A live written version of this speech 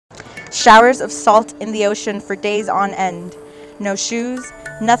Showers of salt in the ocean for days on end. No shoes,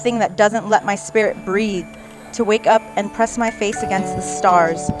 nothing that doesn't let my spirit breathe. To wake up and press my face against the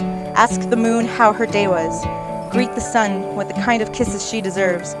stars. Ask the moon how her day was. Greet the sun with the kind of kisses she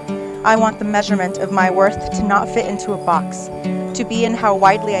deserves. I want the measurement of my worth to not fit into a box. To be in how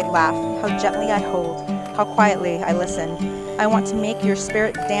widely I laugh, how gently I hold, how quietly I listen. I want to make your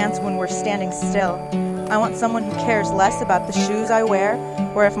spirit dance when we're standing still. I want someone who cares less about the shoes I wear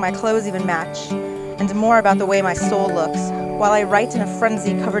or if my clothes even match, and more about the way my soul looks, while I write in a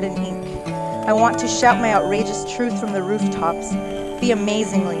frenzy covered in ink. I want to shout my outrageous truth from the rooftops, be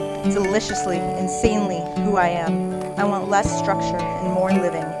amazingly, deliciously, insanely who I am. I want less structure and more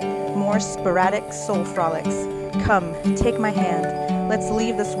living, more sporadic soul frolics. Come, take my hand, let's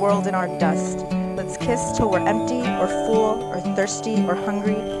leave this world in our dust. Let's kiss till we're empty, or full, or thirsty, or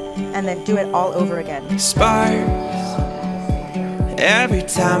hungry, and then do it all over again. Sparks every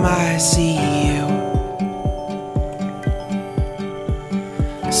time I see you.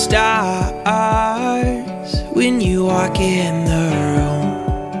 Stars when you walk in the room.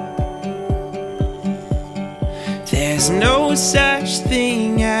 There's no such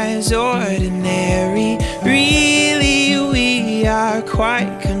thing as ordinary. Really, we are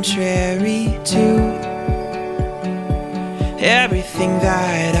quite contrary to everything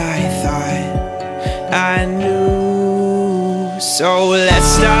that I thought I knew. So let's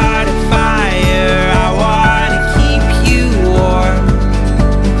start a fire. I wanna keep you warm.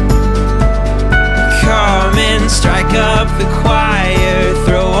 Come and strike up the choir,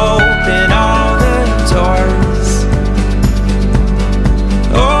 throw open all the doors.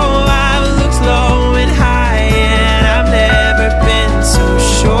 Oh, I've looked low and high and I've never been so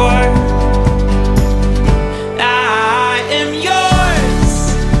sure. I am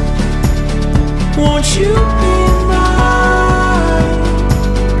yours. Won't you be mine?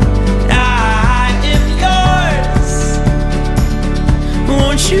 I am yours.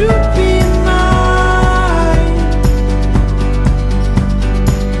 Won't you be mine?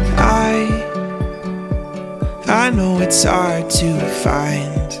 I know it's hard to find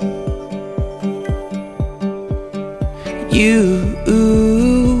you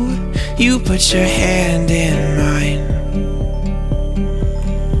put your hand in mine,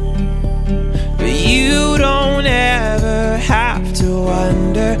 but you don't ever have to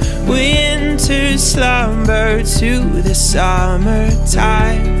wonder. Winter slumber to the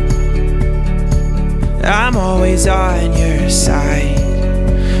summertime, I'm always on your side.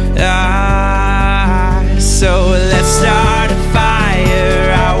 So let's start a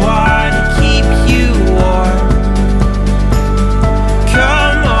fire. I wanna keep you warm.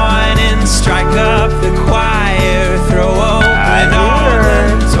 Come on and strike up the choir, throw open all the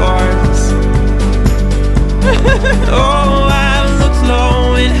doors. Oh, I've looked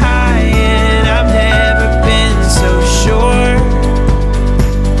low and high and I've never been so sure.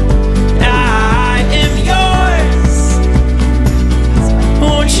 I am yours.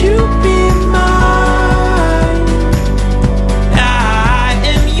 Won't you be mine? I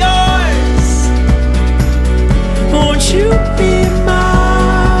am yours. Won't you be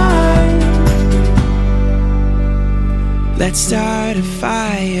mine? Let's start a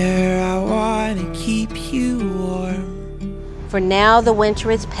fire. I wanna keep you warm. For now the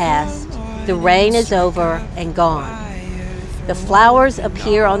winter is past, the rain is over and gone. The flowers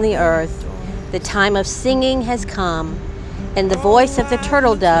appear on the earth, the time of singing has come, and the voice of the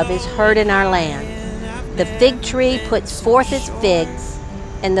turtle dove is heard in our land. The fig tree puts forth its figs,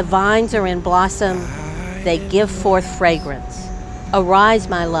 and the vines are in blossom, they give forth fragrance. Arise,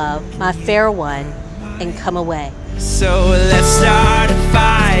 my love, my fair one, and come away. So let's start a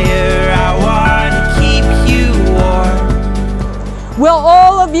fire. I wanna keep you warm. Will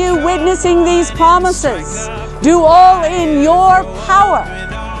all of you witnessing these promises do all in your power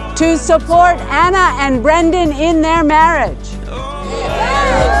to support Anna and Brendan in their marriage?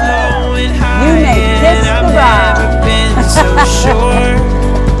 You may kiss the bride.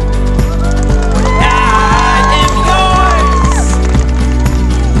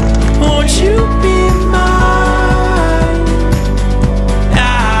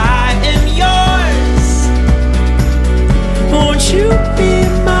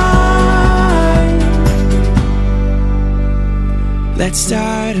 Let's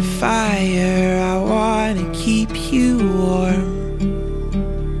start a fire. I wanna keep you warm.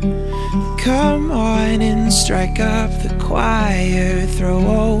 Come on and strike up the choir, throw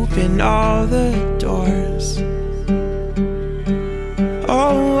open all the doors.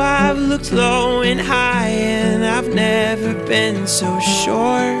 Oh, I've looked low and high and I've never been so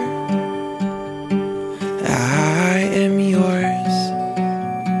sure. I am yours.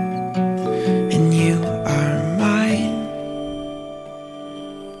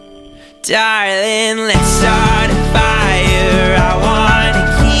 Darling, let's start